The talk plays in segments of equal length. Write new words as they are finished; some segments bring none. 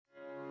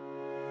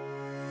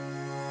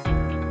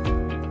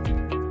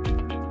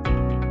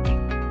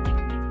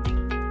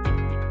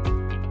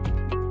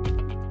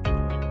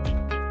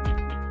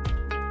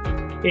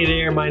Hey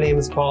there, my name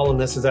is Paul, and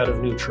this is Out of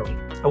Neutral,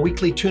 a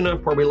weekly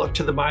tune-up where we look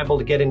to the Bible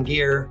to get in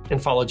gear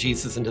and follow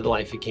Jesus into the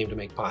life he came to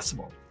make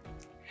possible.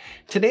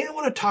 Today I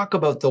want to talk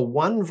about the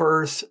one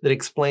verse that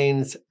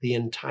explains the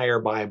entire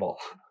Bible.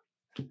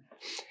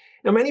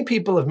 Now, many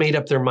people have made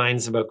up their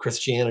minds about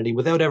Christianity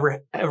without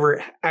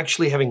ever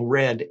actually having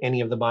read any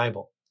of the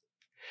Bible.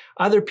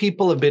 Other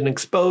people have been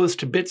exposed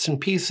to bits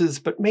and pieces,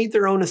 but made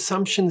their own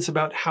assumptions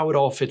about how it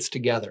all fits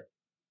together.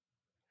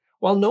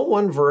 While no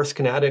one verse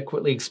can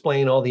adequately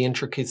explain all the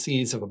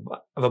intricacies of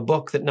a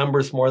book that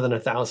numbers more than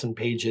 1,000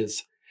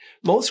 pages,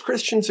 most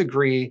Christians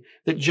agree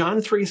that John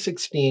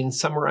 3:16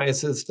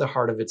 summarizes the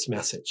heart of its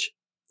message.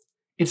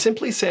 It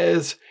simply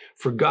says,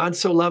 "For God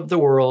so loved the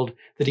world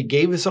that he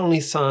gave his only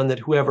Son, that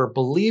whoever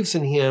believes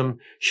in him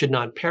should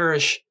not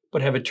perish,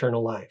 but have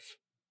eternal life."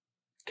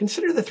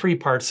 Consider the three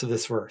parts of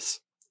this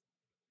verse.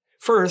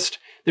 First,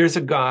 there's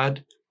a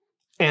God,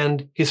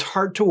 and his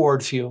heart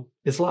towards you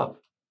is love.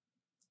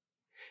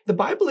 The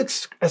Bible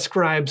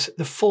ascribes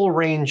the full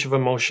range of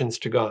emotions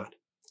to God.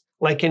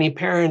 Like any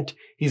parent,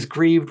 he's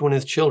grieved when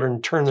his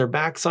children turn their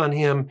backs on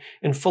him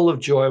and full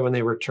of joy when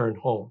they return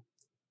home.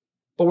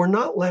 But we're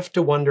not left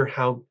to wonder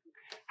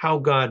how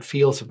God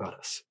feels about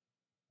us.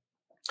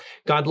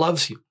 God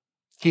loves you.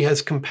 He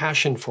has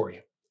compassion for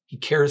you. He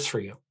cares for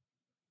you.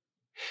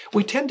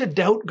 We tend to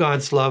doubt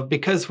God's love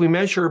because we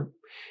measure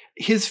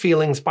his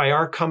feelings by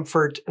our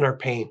comfort and our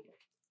pain.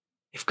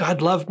 If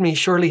God loved me,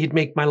 surely he'd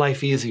make my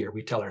life easier,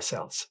 we tell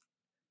ourselves.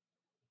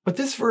 But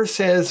this verse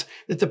says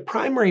that the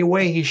primary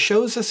way he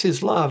shows us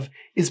his love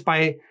is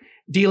by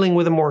dealing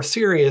with a more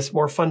serious,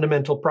 more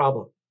fundamental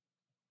problem.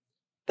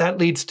 That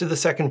leads to the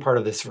second part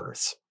of this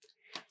verse.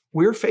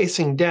 We're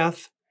facing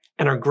death,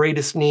 and our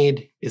greatest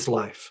need is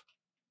life.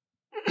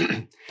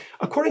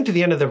 According to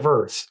the end of the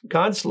verse,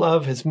 God's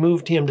love has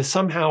moved him to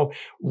somehow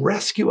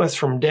rescue us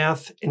from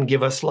death and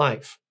give us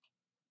life.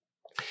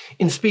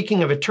 In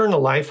speaking of eternal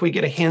life, we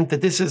get a hint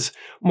that this is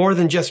more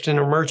than just an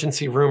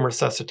emergency room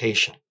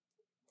resuscitation.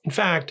 In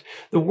fact,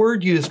 the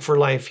word used for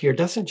life here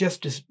doesn't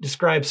just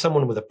describe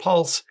someone with a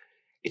pulse.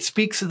 It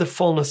speaks of the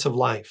fullness of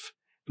life,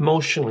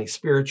 emotionally,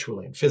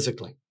 spiritually, and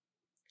physically.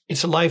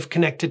 It's a life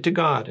connected to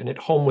God and at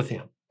home with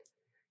him.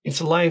 It's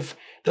a life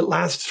that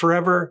lasts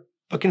forever,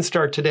 but can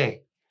start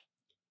today.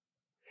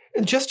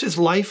 And just as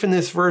life in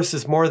this verse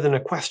is more than a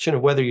question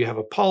of whether you have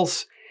a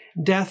pulse,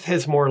 death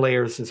has more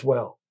layers as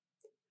well.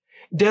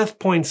 Death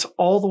points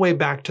all the way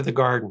back to the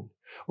garden,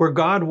 where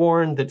God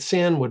warned that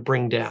sin would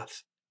bring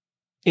death.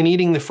 In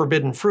eating the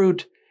forbidden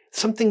fruit,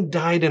 something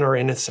died in our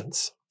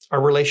innocence, our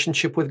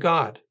relationship with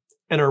God,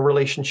 and our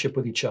relationship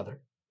with each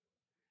other.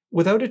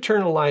 Without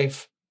eternal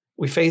life,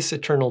 we face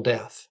eternal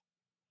death.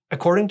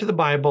 According to the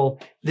Bible,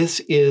 this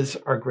is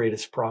our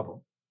greatest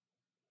problem.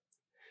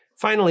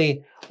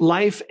 Finally,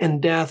 life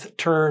and death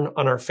turn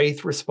on our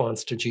faith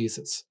response to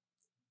Jesus.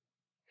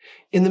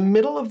 In the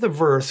middle of the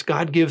verse,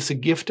 God gives a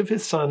gift of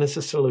his Son as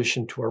a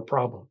solution to our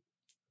problem.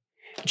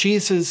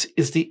 Jesus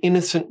is the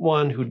innocent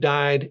one who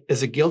died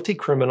as a guilty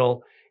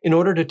criminal in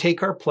order to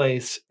take our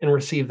place and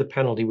receive the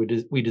penalty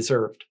we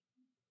deserved.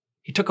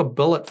 He took a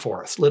bullet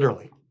for us,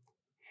 literally.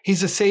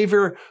 He's a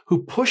Savior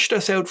who pushed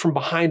us out from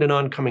behind an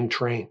oncoming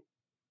train.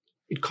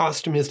 It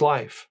cost him his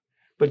life,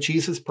 but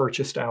Jesus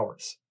purchased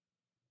ours.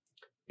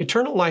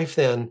 Eternal life,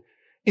 then,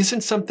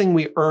 isn't something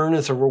we earn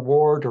as a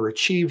reward or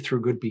achieve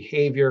through good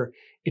behavior.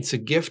 It's a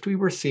gift we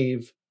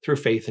receive through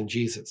faith in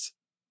Jesus.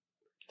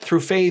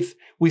 Through faith,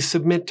 we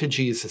submit to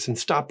Jesus and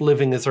stop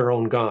living as our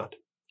own God.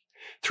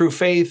 Through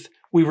faith,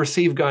 we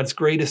receive God's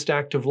greatest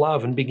act of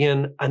love and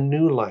begin a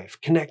new life,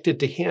 connected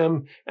to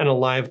him and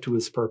alive to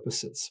his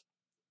purposes.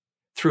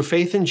 Through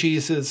faith in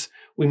Jesus,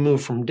 we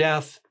move from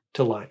death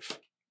to life.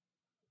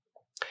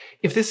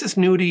 If this is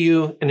new to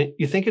you and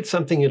you think it's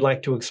something you'd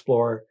like to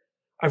explore,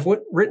 I've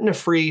written a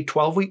free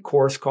 12-week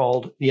course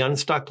called The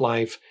Unstuck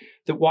Life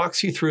that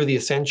walks you through the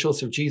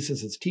essentials of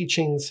Jesus'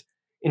 teachings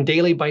in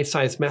daily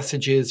bite-sized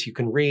messages you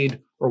can read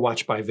or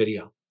watch by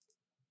video.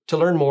 To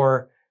learn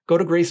more, go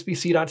to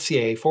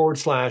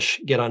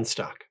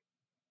gracebc.ca/getunstuck.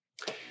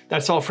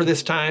 That's all for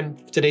this time.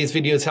 If today's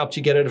video has helped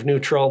you get out of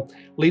neutral,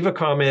 leave a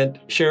comment,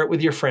 share it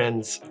with your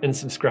friends, and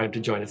subscribe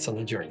to join us on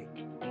the journey.